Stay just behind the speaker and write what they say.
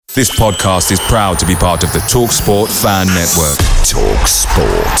This podcast is proud to be part of the TalkSport Fan Network.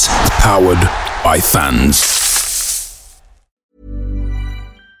 TalkSport. Powered by fans.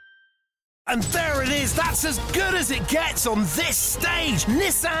 And there it is, that's as good as it gets on this stage.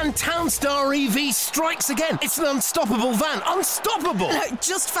 Nissan Townstar EV strikes again. It's an unstoppable van, unstoppable.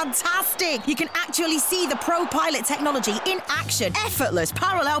 Just fantastic. You can actually see the ProPilot technology in action. Effortless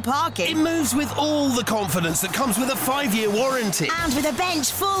parallel parking. It moves with all the confidence that comes with a 5-year warranty. And with a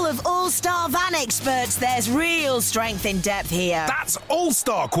bench full of all-star van experts, there's real strength in depth here. That's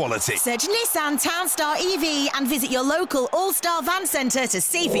all-star quality. Search Nissan Townstar EV and visit your local all-star van centre to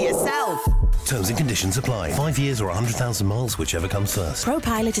see for yourself. Terms and conditions apply. 5 years or 100,000 miles, whichever comes first.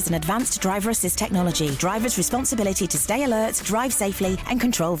 ProPilot is an advanced driver assist technology. Driver's responsibility to stay alert, drive safely, and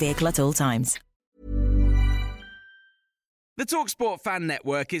control vehicle at all times. The TalkSport Fan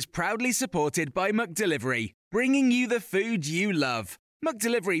Network is proudly supported by McDelivery, bringing you the food you love.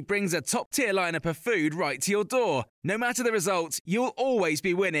 McDelivery brings a top-tier lineup of food right to your door. No matter the result, you'll always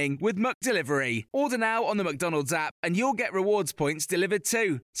be winning with McDelivery. Order now on the McDonald's app and you'll get rewards points delivered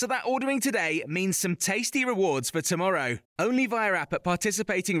too. So that ordering today means some tasty rewards for tomorrow. Only via app at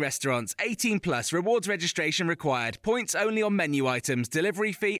participating restaurants. 18 plus. Rewards registration required. Points only on menu items.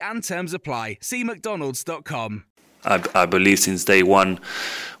 Delivery fee and terms apply. See mcdonalds.com. I believe since day one,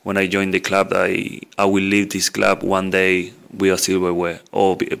 when I joined the club, I will leave this club one day. We are silverware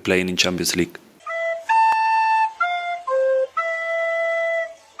or playing in Champions League.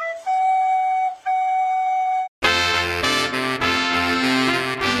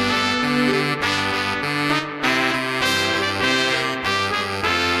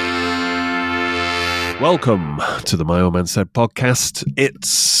 Welcome to the My Old Man Said podcast.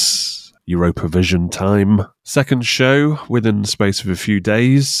 It's Europavision time. Second show within the space of a few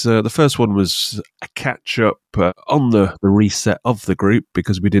days. The first one was a catch-up on the reset of the group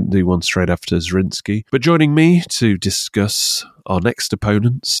because we didn't do one straight after Zrinski. But joining me to discuss our next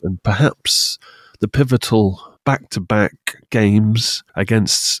opponents and perhaps the pivotal back-to-back games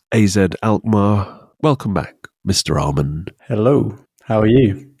against AZ Alkmaar. Welcome back, Mr. Armand. Hello, how are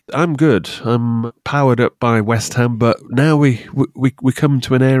you? I'm good. I'm powered up by West Ham, but now we come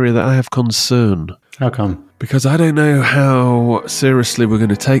to an area that I have concern. How come? Because I don't know how seriously we're going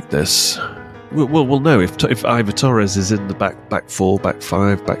to take this. We'll know if Ivan Torres is in the back four, back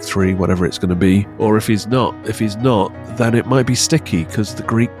five, back three, whatever it's going to be, or if he's not. If he's not, then it might be sticky because the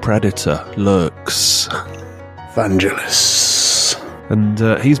Greek predator lurks. Vangelis. And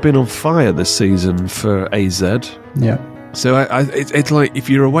he's been on fire this season for AZ. Yeah. So it's like if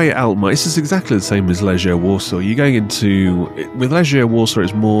you're away at Alkmaar, it's just exactly the same as Legia Warsaw. You're going with Legia Warsaw,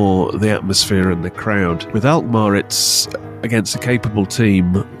 it's more the atmosphere and the crowd. With Alkmaar, it's against a capable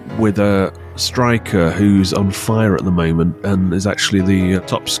team with a striker who's on fire at the moment and is actually the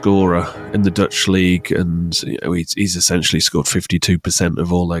top scorer in the Dutch league. And he's essentially scored 52%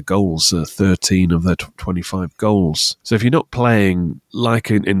 of all their goals, 13 of their 25 goals. So if you're not playing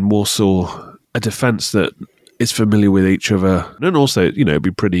like in Warsaw, a defence that is familiar with each other, and also,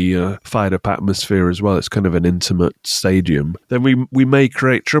 be pretty fired up atmosphere as well. It's kind of an intimate stadium. Then we may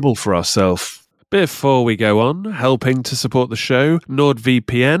create trouble for ourselves. Before we go on, helping to support the show,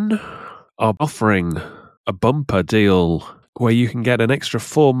 NordVPN are offering a bumper deal where you can get an extra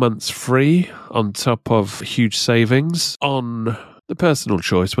 4 months free on top of huge savings on the personal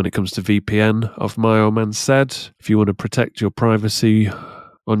choice when it comes to VPN of My Old Man Said. If you want to protect your privacy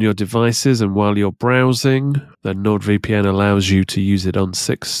on your devices and while you're browsing, then NordVPN allows you to use it on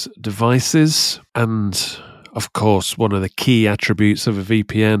 6 devices. And of course, one of the key attributes of a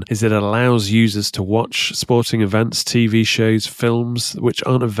VPN is it allows users to watch sporting events, TV shows, films which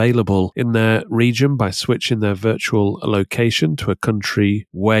aren't available in their region by switching their virtual location to a country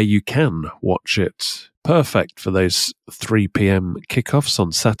where you can watch it. Perfect for those 3 p.m. kickoffs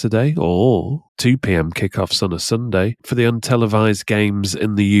on Saturday or 2 p.m. kickoffs on a Sunday for the untelevised games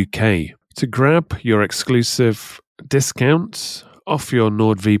in the UK. To grab your exclusive discount off your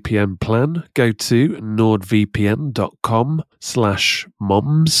NordVPN plan, go to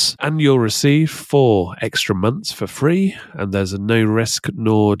nordvpn.com/moms and you'll receive 4 extra months for free. And there's a no-risk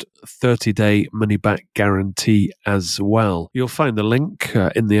Nord 30-day money-back guarantee as well. You'll find the link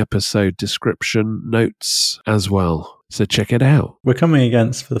in the episode description notes as well. So check it out. We're coming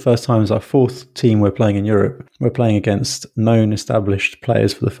against, for the first time, as our 4th team we're playing in Europe. We're playing against known established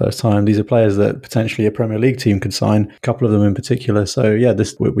players for the first time. These are players that potentially a Premier League team could sign, a couple of them in particular. So yeah,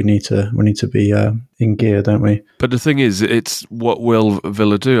 we need to be in gear, don't we? But the thing is, it's what will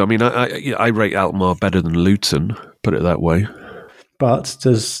Villa do? I mean, I rate Alkmaar better than Luton, put it that way. But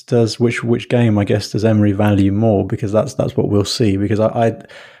does which game, I guess, does Emery value more? Because that's what we'll see. Because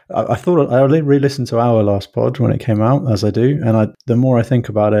I thought I re-listened to our last pod when it came out, as I do, and the more I think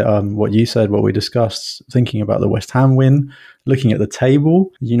about it, what you said, what we discussed, thinking about the West Ham win, looking at the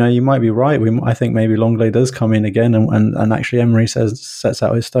table, you might be right. I think maybe Longley does come in again, and actually Emery sets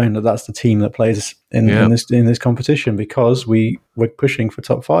out his stone that's the team that plays in this competition, because we're pushing for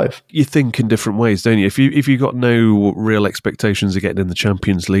top 5. You think in different ways, don't you? If you got no real expectations of getting in the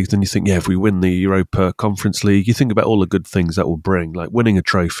Champions League, then you think, if we win the Europa Conference League, you think about all the good things that will bring, like winning a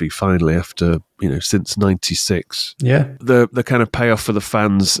trophy finally after since '96. Yeah, the kind of payoff for the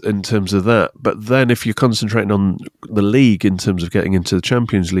fans in terms of that. But then if you're concentrating on the league in terms of getting into the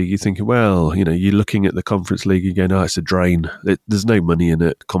Champions League, you're thinking, you're looking at the Conference League, you're going, it's a drain. There's no money in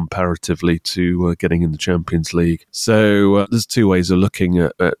it comparatively to getting in the Champions League. So there's two ways of looking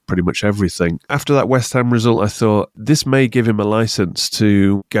at pretty much everything. After that West Ham result, I thought this may give him a license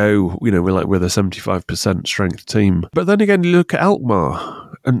to go, with a 75% strength team. But then again, you look at Alkmaar,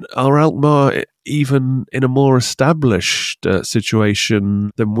 and are Alkmaar even in a more established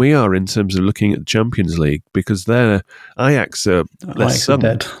situation than we are in terms of looking at the Champions League? Because Ajax are sunk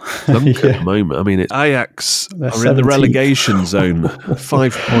at the moment. I mean, Ajax are in the relegation zone,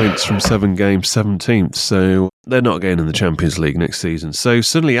 5 points from 7 games, 17th. So they're not getting in the Champions League next season. So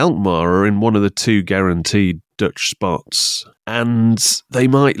suddenly Alkmaar are in one of the 2 guaranteed Dutch spots, and they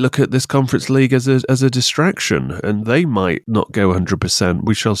might look at this Conference League as a distraction, and they might not go 100%.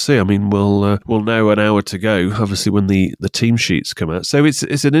 We shall see. I mean, we'll know an hour to go, obviously, when the team sheets come out. So it's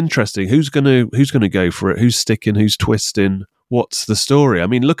an interesting who's gonna go for it, who's sticking, who's twisting. What's the story? I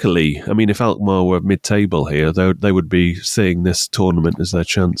mean, luckily, if Alkmaar were mid-table here, they would be seeing this tournament as their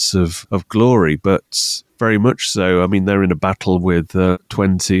chance of glory, but very much so. I mean, they're in a battle with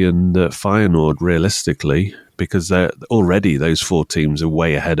Twente and Feyenoord, realistically, because they're already, those 4 teams are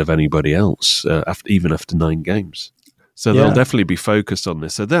way ahead of anybody else, even after 9 games. So they'll definitely be focused on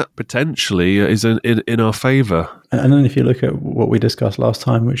this. So that potentially is in our favour. And then if you look at what we discussed last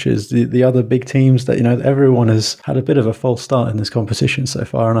time, which is the other big teams that, everyone has had a bit of a false start in this competition so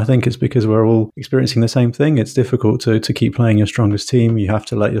far. And I think it's because we're all experiencing the same thing. It's difficult to keep playing your strongest team. You have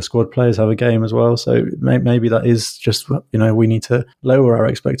to let your squad players have a game as well. So maybe that is just, we need to lower our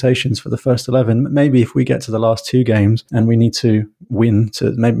expectations for the first 11. Maybe if we get to the last 2 games and we need to win,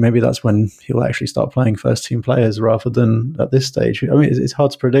 maybe that's when he'll actually start playing first team players rather than at this stage. I mean, it's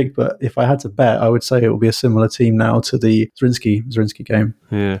hard to predict, but if I had to bet, I would say it will be a similar team now to the Zrinski game.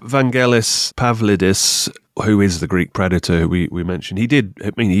 Yeah, Vangelis Pavlidis, who is the Greek Predator who we mentioned,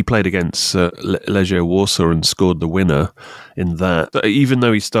 he played against Legia Warsaw and scored the winner in that. But even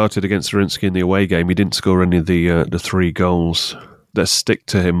though he started against Zrinski in the away game, he didn't score any of the 3 goals that stick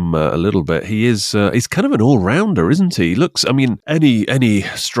to him a little bit. He's kind of an all-rounder, isn't he? He looks, any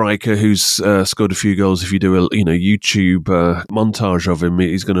striker who's scored a few goals, if you do a YouTube montage of him,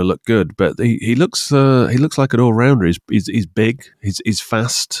 he's going to look good. But he looks like an all-rounder. He's big, he's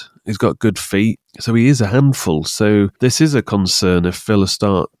fast, he's got good feet. So he is a handful. So this is a concern if Villa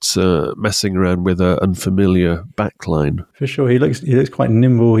start messing around with an unfamiliar backline. For sure, he looks quite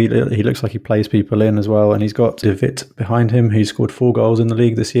nimble. He looks like he plays people in as well, and he's got De Witt behind him. He's scored 4 goals in the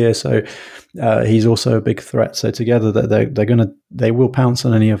league this year, so he's also a big threat. So together, they will pounce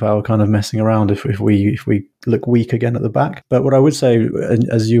on any of our kind of messing around if we look weak again at the back. But what I would say,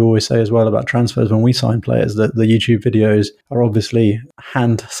 as you always say as well about transfers when we sign players, that the YouTube videos are obviously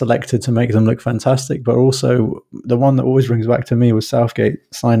hand selected to make them look fantastic, but also the one that always brings back to me was Southgate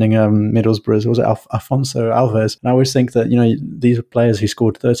signing Middlesbrough's, was it Afonso Alves? And I always think that these are players who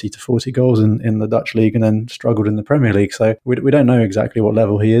scored 30 to 40 goals in the Dutch league and then struggled in the Premier League. So we don't know exactly what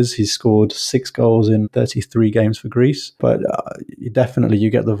level he is. He's scored 6 goals in 33 games for Greece, but definitely you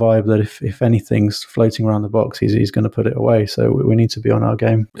get the vibe that if anything's floating around the box, he's going to put it away. So we need to be on our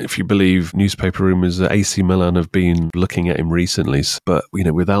game. If you believe newspaper rumours, AC Milan have been looking at him recently, but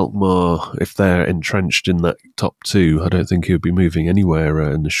with Alkmaar, if they're entrenched in that top 2, I don't think he'll be moving anywhere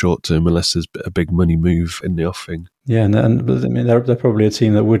in the short term unless there's a big money move in the offing. Yeah, and they're probably a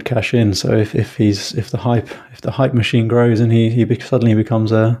team that would cash in. So if the hype machine grows and he suddenly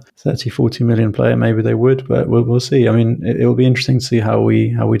becomes a 30-40 million player, maybe they would. But we'll see. I mean, it will be interesting to see how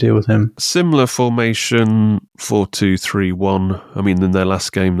we deal with him. Similar formation, 4-2-3-1. I mean, in their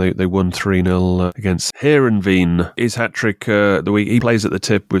last game they won 3-0 against Heerenveen. His hat trick the week he plays at the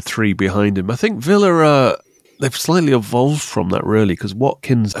tip with 3 behind him. I think Villa they've slightly evolved from that, really, because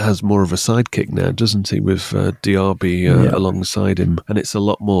Watkins has more of a sidekick now, doesn't he, with Diaby alongside him, and it's a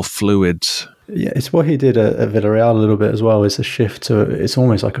lot more fluid. Yeah, it's what he did at Villarreal a little bit as well. It's a shift to, it's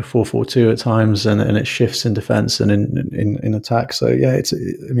almost like a 4-4-2 at times, and it shifts in defence and in attack. So yeah,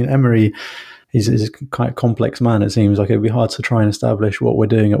 Emery he's a quite complex man. It seems like it'd be hard to try and establish what we're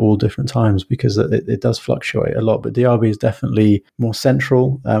doing at all different times because it does fluctuate a lot. But Diaby is definitely more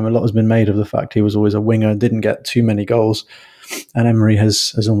central. A lot has been made of the fact he was always a winger, didn't get too many goals. And Emery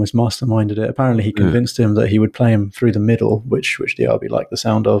has almost masterminded it. Apparently, he convinced him that he would play him through the middle, which Diaby liked the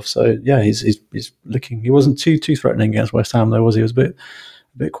sound of. So yeah, he's looking. He wasn't too threatening against West Ham, though, was he? He was a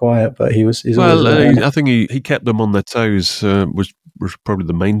bit quiet, but he's well. I think he kept them on their toes, was probably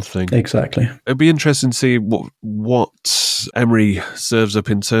the main thing. Exactly. It'd be interesting to see what Emery serves up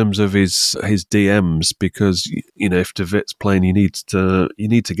in terms of his DMs, because if De Vit's playing, you need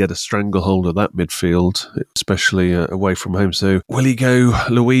to get a stranglehold of that midfield, especially away from home. So will he go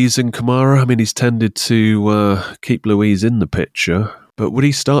Luiz and Kamara? I mean, he's tended to keep Luiz in the picture. But would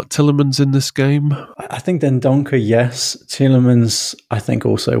he start Tielemans in this game? I think Dendoncker, yes. Tielemans, I think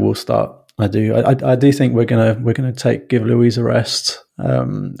also will start. I do. I do think we're gonna give Luiz a rest.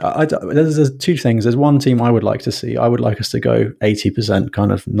 There's two things. There's one team I would like to see. I would like us to go 80%,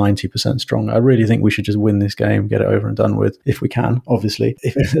 kind of 90% strong. I really think we should just win this game, get it over and done with, if we can. Obviously,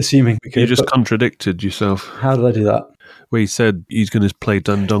 assuming we can. You just contradicted yourself. How did I do that? Well, he said he's going to play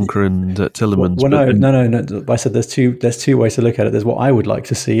Dendoncker and Tielemans. Well, no. I said there's two ways to look at it. There's what I would like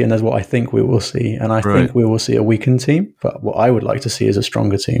to see, and there's what I think we will see. And I think we will see a weakened team, but what I would like to see is a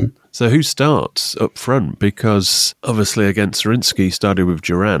stronger team. So who starts up front? Because obviously against Zrinski started with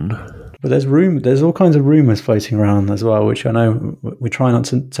Duran. But there's all kinds of rumours floating around as well, which I know we try not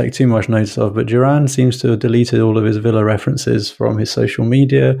to take too much notice of. But Duran seems to have deleted all of his Villa references from his social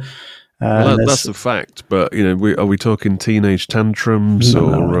media. Well, that's a fact, but are we talking teenage tantrums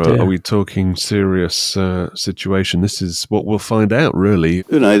or are we talking serious situation? This is what we'll find out, really.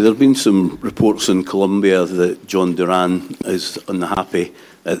 There have been some reports in Colombia that John Duran is unhappy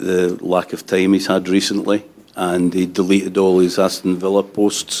at the lack of time he's had recently, and he deleted all his Aston Villa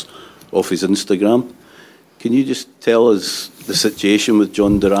posts off his Instagram. Can you just tell us the situation with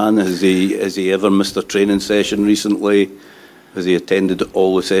John Duran? Has he ever missed a training session recently? Has he attended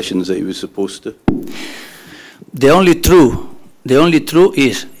all the sessions that he was supposed to? The only true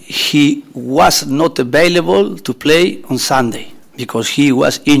is he was not available to play on Sunday because he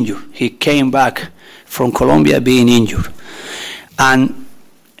was injured. He came back from Colombia being injured. And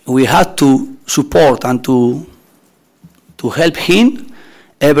we had to support and to help him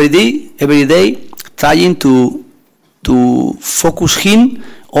every day, trying to focus him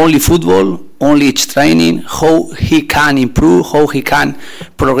only football, only its training, how he can improve, how he can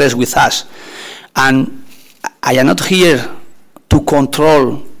progress with us. And I am not here to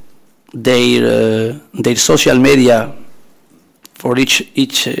control their social media for each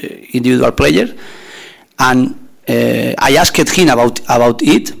individual player. And I asked him about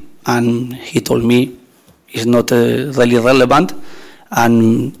it, and he told me it's not really relevant,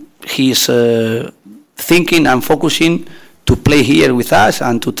 and he's thinking and focusing to play here with us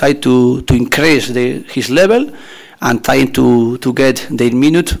and to try to increase his level and trying to get their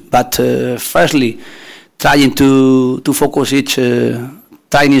minute. But firstly, trying to focus each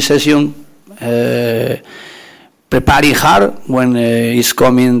training session, preparing hard when it's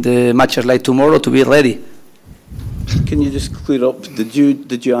coming the matches like tomorrow to be ready. Can you just clear up?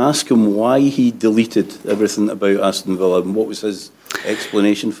 Did you ask him why he deleted everything about Aston Villa, and what was his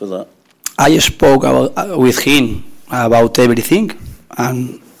explanation for that? I spoke with him about everything,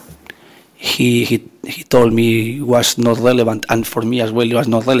 and he told me it was not relevant, and for me as well it was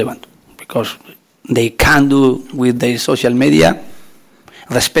not relevant, because they can do with their social media,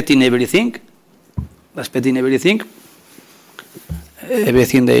 respecting everything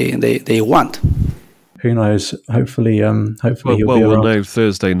they want. Who knows? Hopefully he'll be we'll know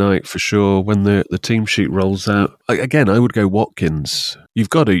Thursday night for sure when the team sheet rolls out. Again, I would go Watkins.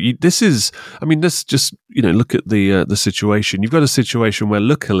 You've got to. Let's just look at the situation. You've got a situation where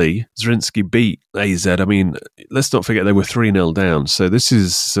luckily Zrinski beat AZ. I mean, let's not forget they were 3-0 down. So this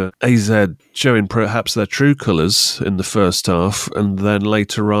is AZ showing perhaps their true colours in the first half, and then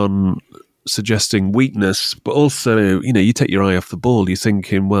later on suggesting weakness, but also, you take your eye off the ball. You're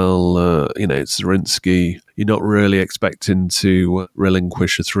thinking, well, it's Zrinski. You're not really expecting to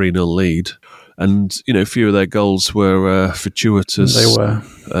relinquish a 3-0 lead. And, a few of their goals were fortuitous. They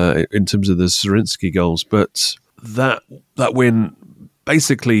were. In terms of the Zrinski goals. But that win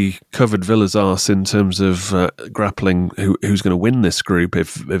basically covered Villa's arse in terms of grappling who's going to win this group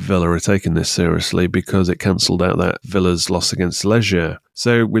if Villa are taking this seriously, because it cancelled out that Villa's loss against Legia.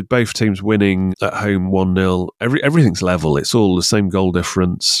 So with both teams winning at home 1-0, everything's level. It's all the same goal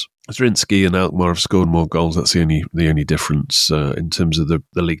difference. Zrinski and Alkmaar have scored more goals. That's the only difference in terms of the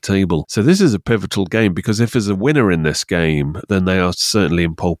league table. So this is a pivotal game, because if there's a winner in this game, then they are certainly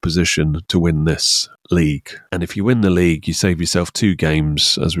in pole position to win this league. And if you win the league, you save yourself 2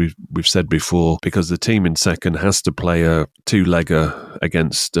 games, as we've said before, because the team in second has to play a 2-legger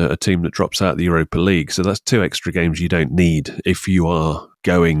against a team that drops out of the Europa League. So that's 2 extra games you don't need if you are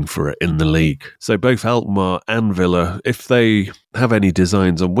going for it in the league. So both Alkmaar and Villa, if they have any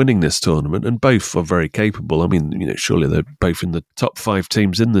designs on winning this tournament, and both are very capable, I mean, surely they're both in the top 5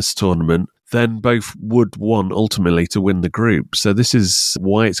 teams in this tournament, then both would want ultimately to win the group. So this is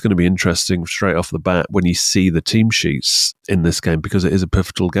why it's going to be interesting straight off the bat when you see the team sheets in this game, because it is a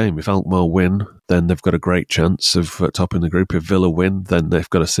pivotal game. If Alkmaar win, then they've got a great chance of topping the group. If Villa win, then they've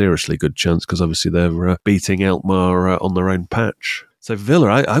got a seriously good chance, because obviously they're beating Alkmaar on their own patch. So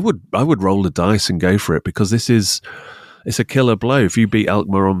Villa, I would roll the dice and go for it, because it's a killer blow if you beat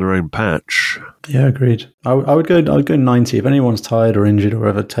Alkmaar on their own patch. Yeah, agreed. I would go 90. If anyone's tired or injured or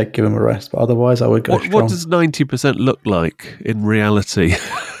whatever, give them a rest. But otherwise, I would go strong. What does 90% look like in reality?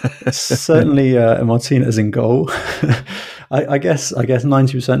 Certainly, Martinez in goal. I guess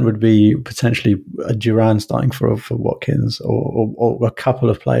 90% would be potentially a Duran starting for Watkins, or a couple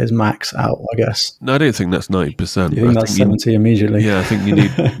of players max out, I guess. No, I don't think that's 90%. You think that's 70 immediately? Yeah, I think you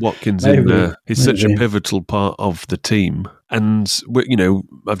need Watkins in there. He's such a pivotal part of the team. And,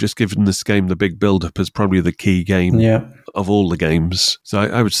 I've just given this game the big build-up as probably the key game of all the games. So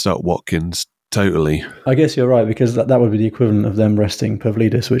I would start Watkins. Totally. I guess you're right, because that would be the equivalent of them resting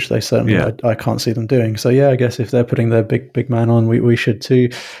Pavlidis, which they certainly, I can't see them doing. So I guess if they're putting their big man on, we should too.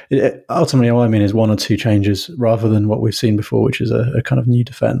 Ultimately, all I mean is 1 or 2 changes rather than what we've seen before, which is a kind of new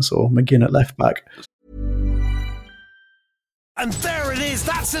defence, or McGinn at left back. And there it is,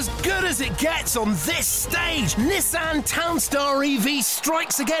 that's as good as it gets on this stage. Nissan Townstar EV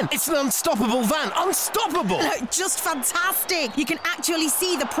strikes again. It's an unstoppable van, unstoppable. Just fantastic. You can actually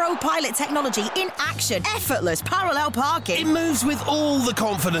see the Pro Pilot technology in action. Effortless parallel parking. It moves with all the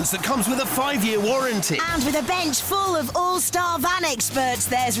confidence that comes with a 5-year warranty. And with a bench full of all-star van experts,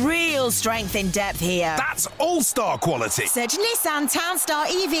 there's real strength in depth here. That's all-star quality. Search Nissan Townstar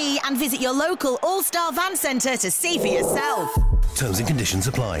EV and visit your local all-star van centre to see for yourself. Terms and conditions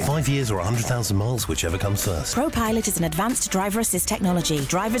apply. 5 years or 100,000 miles, whichever comes first. ProPilot is an advanced driver assist technology.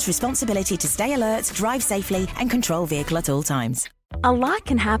 Driver's responsibility to stay alert, drive safely, and control vehicle at all times. A lot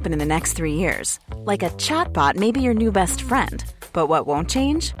can happen in the next 3 years. Like a chatbot may be your new best friend. But what won't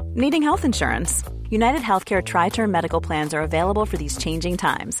change? Needing health insurance. United Healthcare Tri-Term Medical Plans are available for these changing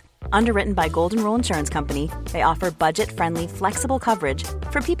times. Underwritten by Golden Rule Insurance Company, they offer budget-friendly, flexible coverage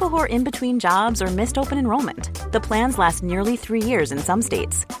for people who are in between jobs or missed open enrollment. The plans last nearly 3 years in some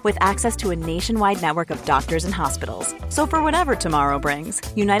states, with access to a nationwide network of doctors and hospitals. So for whatever tomorrow brings,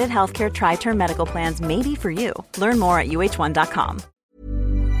 United Healthcare Tri-Term Medical Plans may be for you. Learn more at uh1.com.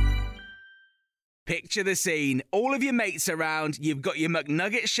 Picture the scene. All of your mates around, you've got your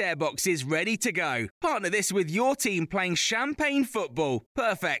McNugget share boxes ready to go. Partner this with your team playing champagne football.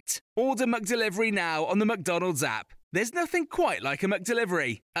 Perfect. Order McDelivery now on the McDonald's app. There's nothing quite like a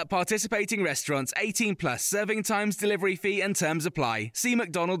McDelivery. At participating restaurants, 18 plus, serving times, delivery fee and terms apply. See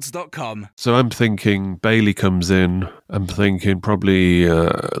mcdonalds.com. So I'm thinking Bailey comes in. I'm thinking probably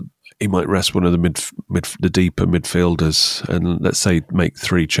he might rest one of the deeper midfielders, and let's say make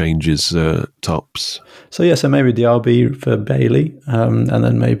 3 changes tops. So maybe Diaby for Bailey, and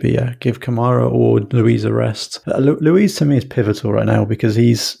then maybe give Kamara or Luiz a rest. Luiz to me is pivotal right now, because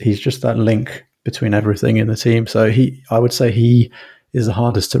he's just that link between everything in the team. So I would say he is the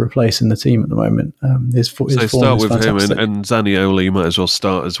hardest to replace in the team at the moment. His form start is with fantastic. him, and Zaniolo you might as well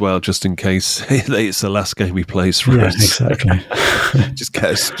start as well, just in case it's the last game he plays for us. Exactly.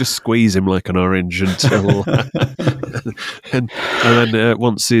 just squeeze him like an orange until and then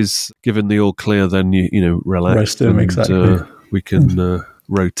once he's given the all clear, then you relax. Rest him, exactly. We can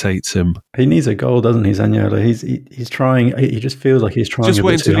rotate him. He needs a goal, doesn't he, Zaniolo? He's trying. He just feels like he's trying. Just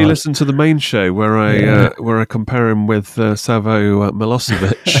wait until you listen to the main show where I compare him with Savo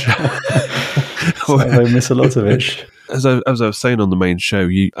Milosevic. Savo Milosevic. As I was saying on the main show,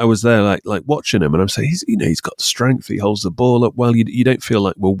 I was there like watching him, and I'm saying he's got the strength. He holds the ball up well. You don't feel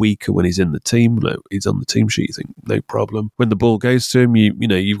like we're weaker when he's in the team. No, he's on the team sheet. You think no problem. When the ball goes to him,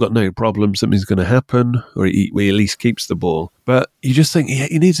 you've got no problem. Something's going to happen, or he at least keeps the ball. But you just think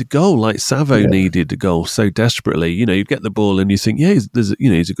he needs a goal, like Savo needed a goal so desperately. You get the ball and you think, he's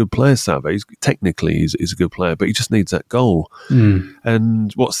a good player. Savo, technically he's a good player, but he just needs that goal.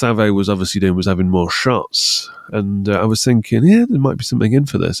 And what Savo was obviously doing was having more shots. And I was thinking, yeah, there might be something in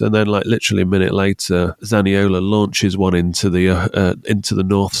for this. And then, like, literally a minute later, Zaniolo launches one into the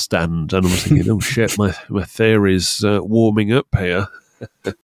north stand, and I was thinking, oh shit, my theory's warming up here.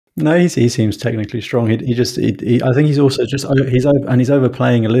 No, he seems technically strong. I think he's also he's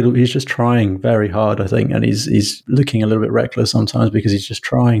overplaying a little. He's just trying very hard, I think, and he's looking a little bit reckless sometimes because he's just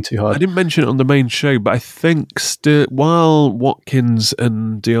trying too hard. I didn't mention it on the main show, but I think while Watkins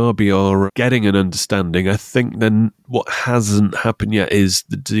and Diaby are getting an understanding, I think then what hasn't happened yet is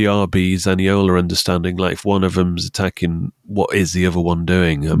the Diaby Zaniolo understanding. Like, if one of them's attacking, what is the other one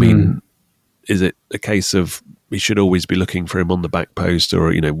doing? I mean, is it a case of we should always be looking for him on the back post,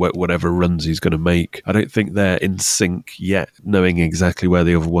 or, you know, whatever runs he's going to make? I don't think they're in sync yet, knowing exactly where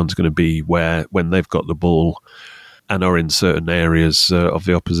the other one's going to be when they've got the ball and are in certain areas of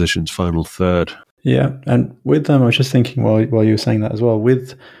the opposition's final third. Yeah, and with them, I was just thinking while you were saying that as well,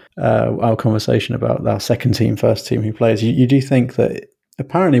 with our conversation about our second team, first team who plays, you do think that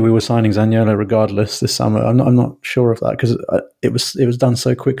apparently we were signing Zaniolo regardless this summer. I'm not sure of that because it was done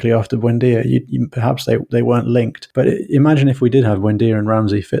so quickly after Buendia. Perhaps they weren't linked. But imagine if we did have Buendia and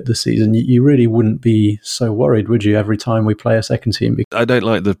Ramsey fit this season, you really wouldn't be so worried, would you? Every time we play a second team. I don't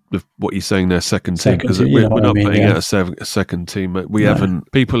like the what you're saying there, second team, because we're not putting out a second team. We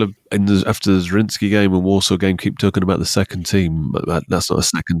haven't. People have after the Zrinski game and Warsaw game keep talking about the second team. That's not a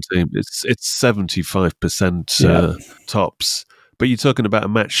second team. It's 75% tops. But you're talking about a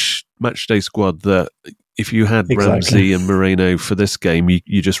match day squad that if you had Ramsey and Moreno for this game,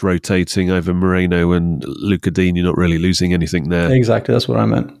 you're just rotating over Moreno and Luca Dean. You're not really losing anything there. Exactly, that's what I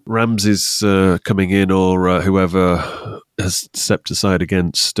meant. Ramsey's coming in, or whoever has stepped aside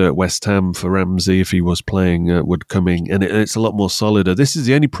against West Ham for Ramsey, if he was playing, would come in, and it's a lot more solider. This is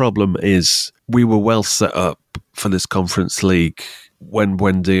the only problem, is we were well set up for this Conference League when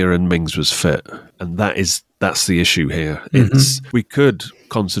Buendia and Mings was fit, and that's the issue here. We could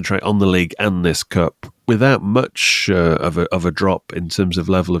concentrate on the league and this cup without much of a drop in terms of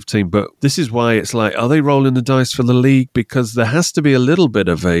level of team. But this is why it's like, are they rolling the dice for the league? Because there has to be a little bit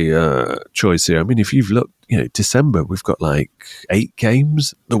of a choice here. I mean, if you've looked, December, we've got like 8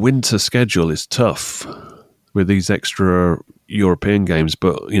 games. The winter schedule is tough with these extra European games,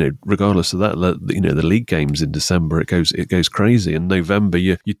 but regardless of that, the league games in December, it goes crazy. In November,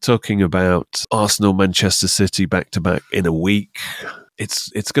 you're talking about Arsenal, Manchester City back to back in a week.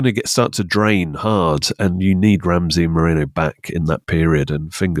 It's going to start to drain hard, and you need Ramsey and Moreno back in that period.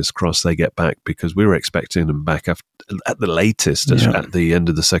 And fingers crossed they get back, because we were expecting them back at the latest at the end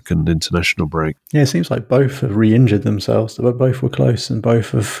of the second international break. Yeah, it seems like both have re-injured themselves. Both were close, and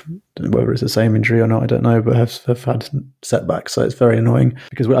both have, whether it's the same injury or not, I don't know, but have had setbacks. So it's very annoying,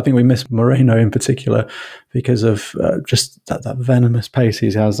 because I think we missed Moreno in particular because of just that venomous pace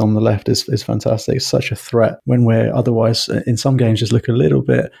he has on the left is fantastic. It's such a threat when we're otherwise in some games just look a little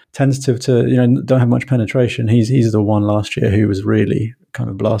bit tentative to, don't have much penetration. He's the one last year who was really kind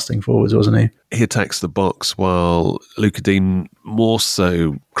of blasting forwards, wasn't he? He attacks the box while Luca Dean more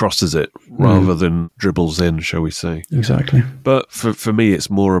so crosses it rather than dribbles in, shall we say. Exactly. But for me, it's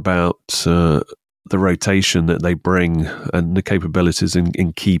more about the rotation that they bring and the capabilities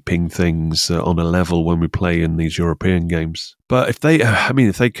in keeping things on a level when we play in these European games. But if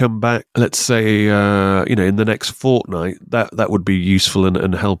they come back, let's say, in the next fortnight, that would be useful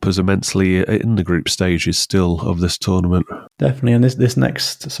and help us immensely in the group stages still of this tournament. Definitely. And this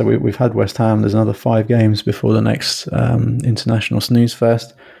next, so we've had West Ham, there's another 5 games before the next international snooze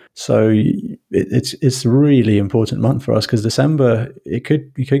fest. So it's a really important month for us, because December, it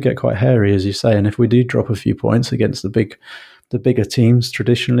could get quite hairy, as you say. And if we do drop a few points against the bigger teams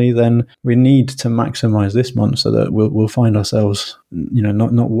traditionally, then we need to maximise this month so that we'll find ourselves,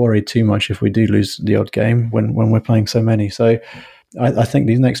 not worried too much if we do lose the odd game when we're playing so many. So I think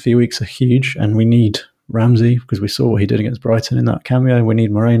these next few weeks are huge, and we need Ramsey, because we saw what he did against Brighton in that cameo. We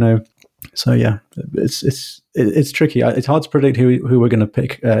need Moreno. So yeah, it's tricky. It's hard to predict who we're going to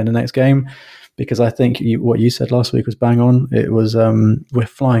pick in the next game, because I think what you said last week was bang on. It was we're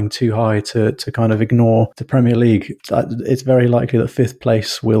flying too high to kind of ignore the Premier League. It's very likely that 5th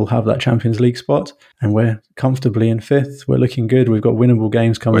place will have that Champions League spot, and we're comfortably in 5th. We're looking good. We've got winnable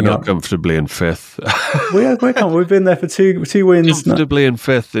games coming up. We're not comfortably in 5th. We've been there for two wins. Comfortably in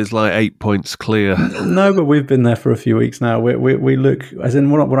 5th is like 8 points clear. No, but we've been there for a few weeks now. We look, as in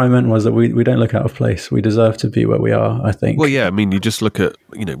what I meant was that we don't look out of place. We deserve to be where we are, I think. Well, yeah, I mean, you just look at,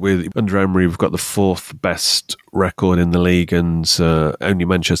 we're under Emery, we've got the 4th best record in the league, and only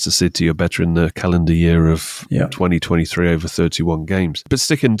Manchester City are better in the calendar year of 2023 over 31 games. But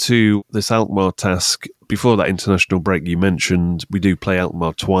sticking to this Alkmaar task, before that international break you mentioned, we do play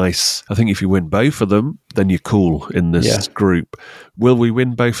Alkmaar twice. I think if you win both of them, then you're cool in this group. Will we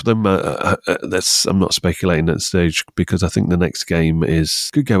win both of them? I'm not speculating at this stage, because I think the next game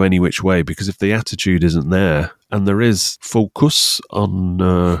could go any which way, because if the attitude isn't there and there is focus on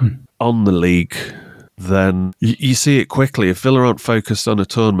the league, then you see it quickly. If Villa aren't focused on a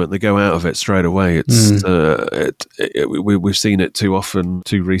tournament, they go out of it straight away. We've seen it too often,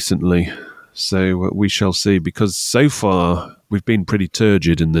 too recently. So we shall see, because so far we've been pretty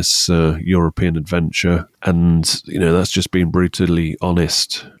turgid in this European adventure, and that's just being brutally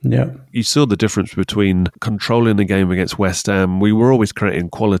honest. Yeah, you saw the difference between controlling the game against West Ham. We were always creating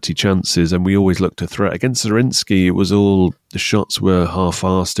quality chances, and we always looked a threat. Against Zrinski, it was all the shots were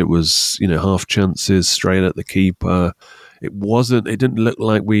half-assed. It was half chances straight at the keeper. It didn't look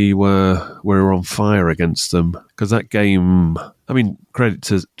like we were on fire against them, because that game, I mean, credit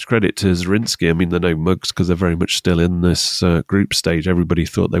to Zrinski. I mean, they're no mugs, because they're very much still in this group stage. Everybody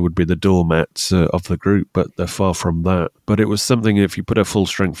thought they would be the doormats of the group, but they're far from that. But it was something, if you put a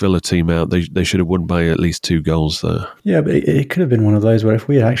full-strength Villa team out, they should have won by at least 2 goals there. Yeah, but it could have been one of those where if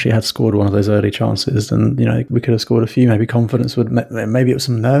we actually had scored one of those early chances, then we could have scored a few. Maybe confidence maybe it was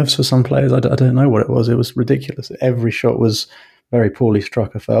some nerves for some players. I don't know what it was. It was ridiculous. Every shot was very poorly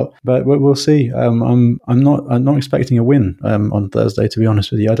struck, I felt, but we'll see. I'm not expecting a win on Thursday, to be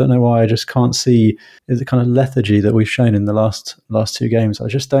honest with you. I don't know why. I just can't see the kind of lethargy that we've shown in the last 2 games. I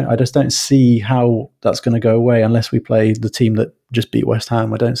just don't see how that's going to go away unless we play the team that just beat West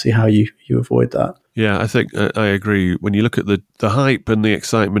Ham. I don't see how you avoid that. Yeah, I think I agree. When you look at the hype and the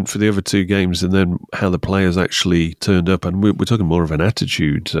excitement for the other 2 games, and then how the players actually turned up, and we're talking more of an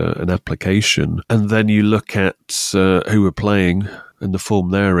attitude, an application, and then you look at who we're playing and the form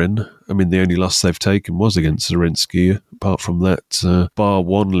they're in. I mean, the only loss they've taken was against Zrinski. Apart from that, bar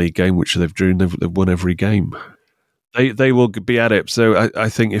one league game which they've drawn, they've won every game. They will be at it. So I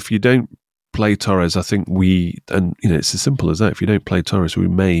think if you don't play Torres, I think it's as simple as that. If you don't play Torres, we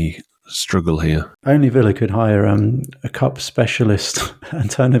may struggle here. Only Villa could hire a cup specialist and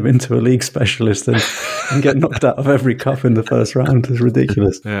turn him into a league specialist and get knocked out of every cup in the first round. It's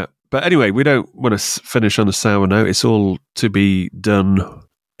ridiculous. Yeah. But anyway, we don't want to finish on a sour note. It's all to be done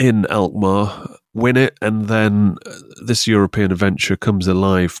in Alkmaar. Win it, and then this European adventure comes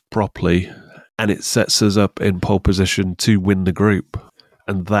alive properly, and it sets us up in pole position to win the group.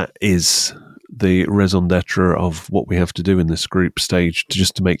 And that is the raison d'etre of what we have to do in this group stage,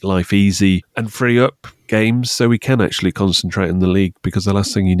 to make life easy and free up games so we can actually concentrate in the league, because the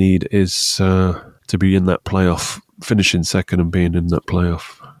last thing you need is to be in that playoff, finishing second and being in that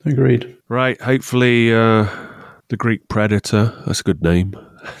playoff. Agreed. Right, hopefully the Greek Predator, that's a good name,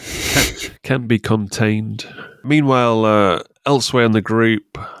 can be contained. Meanwhile, elsewhere in the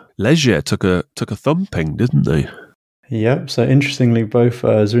group, Legia took a thumping, didn't they? Yep. So interestingly, both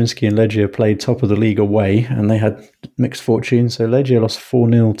Zrinski and Legia played top of the league away, and they had mixed fortune. So Legia lost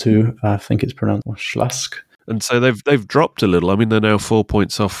 4-0 to, I think it's pronounced Slask. And so they've dropped a little. I mean, they're now 4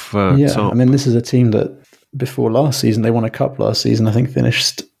 points off top. I mean, this is a team that before last season, they won a cup last season, I think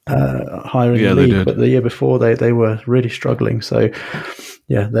finished higher in the league. But the year before, they were really struggling. So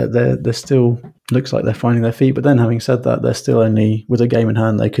yeah, they're still, looks like they're finding their feet. But then having said that, they're still only, with a game in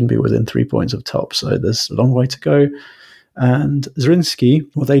hand, they can be within 3 points of top. So there's a long way to go. And Zrinski,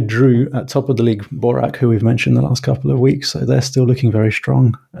 well, they drew at top of the league Borac, who we've mentioned the last couple of weeks. So they're still looking very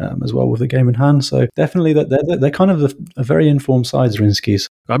strong as well with a game in hand. So definitely they're kind of a very informed side, Zrinski's.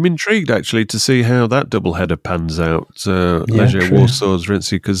 I'm intrigued actually to see how that doubleheader pans out. Legia Warsaw,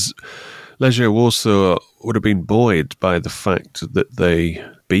 Zrinski, because Legia Warsaw would have been buoyed by the fact that they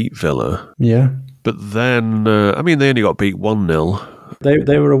beat Villa. Yeah. But then, they only got beat 1-0.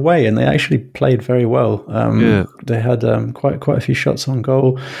 They were away and they actually played very well. They had quite a few shots on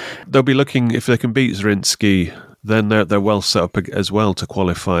goal. They'll be looking, if they can beat Zrinski, then they're well set up as well to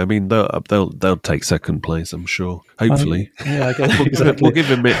qualify. I mean, they'll take second place, I'm sure. Hopefully. I guess exactly. We'll give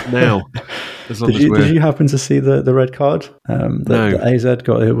them it now. Did you happen to see the red card that AZ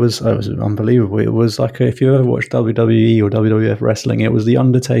got? It was unbelievable. It was like, if you ever watched WWE or WWF wrestling, it was the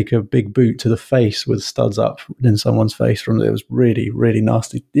Undertaker big boot to the face with studs up in someone's face. It was really, really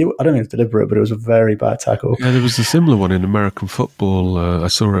nasty. I don't think it's deliberate, but it was a very bad tackle. Yeah, there was a similar one in American football. I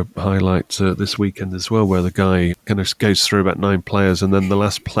saw a highlight this weekend as well, where the guy kind of goes through about 9 players, and then the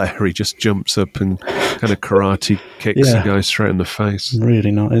last player, he just jumps up and kind of karate kicks the guy straight in the face.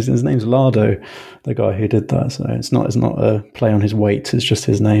 Really nice. His name's Lardo, the guy who did that. So it's not a play on his weight. It's just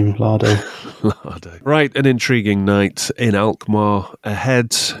his name, Lardo. Lardo. Right, an intriguing night in Alkmaar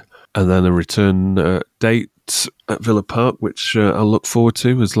ahead, and then a return date tonight at Villa Park, which I'll look forward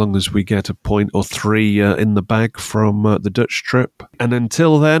to as long as we get a point or three in the bag from the Dutch trip. And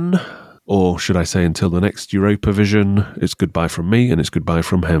until then, or should I say until the next Europavision, it's goodbye from me and it's goodbye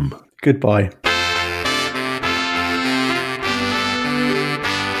from him. Goodbye.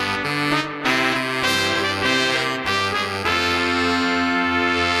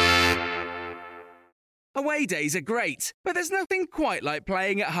 Away days are great, but there's nothing quite like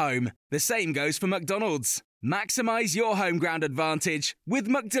playing at home. The same goes for McDonald's. Maximise your home ground advantage with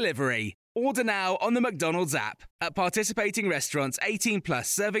McDelivery. Order now on the McDonald's app. At participating restaurants, 18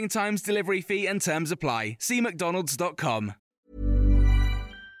 plus, serving times, delivery fee and terms apply. See mcdonalds.com.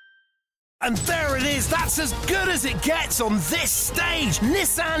 And there it is, that's as good as it gets on this stage.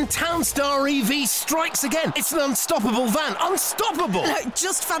 Nissan Townstar EV strikes again. It's an unstoppable van, unstoppable. Look,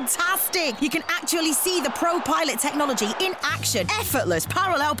 just fantastic. You can actually see the Pro Pilot technology in action. Effortless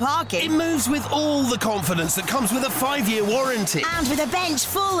parallel parking. It moves with all the confidence that comes with a 5-year warranty. And with a bench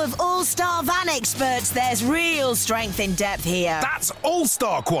full of all-star van experts, there's real strength in depth here. That's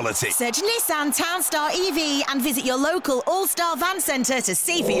all-star quality. Search Nissan Townstar EV and visit your local all-star van centre to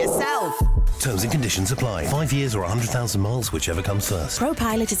see for yourself. Terms and conditions apply. 5 years or 100,000 miles, whichever comes first.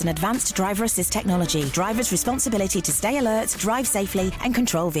 ProPilot is an advanced driver assist technology. Driver's responsibility to stay alert, drive safely, and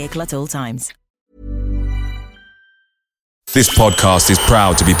control vehicle at all times. This podcast is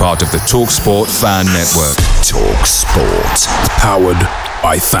proud to be part of the TalkSport Fan Network. TalkSport. Powered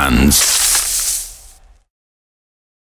by fans.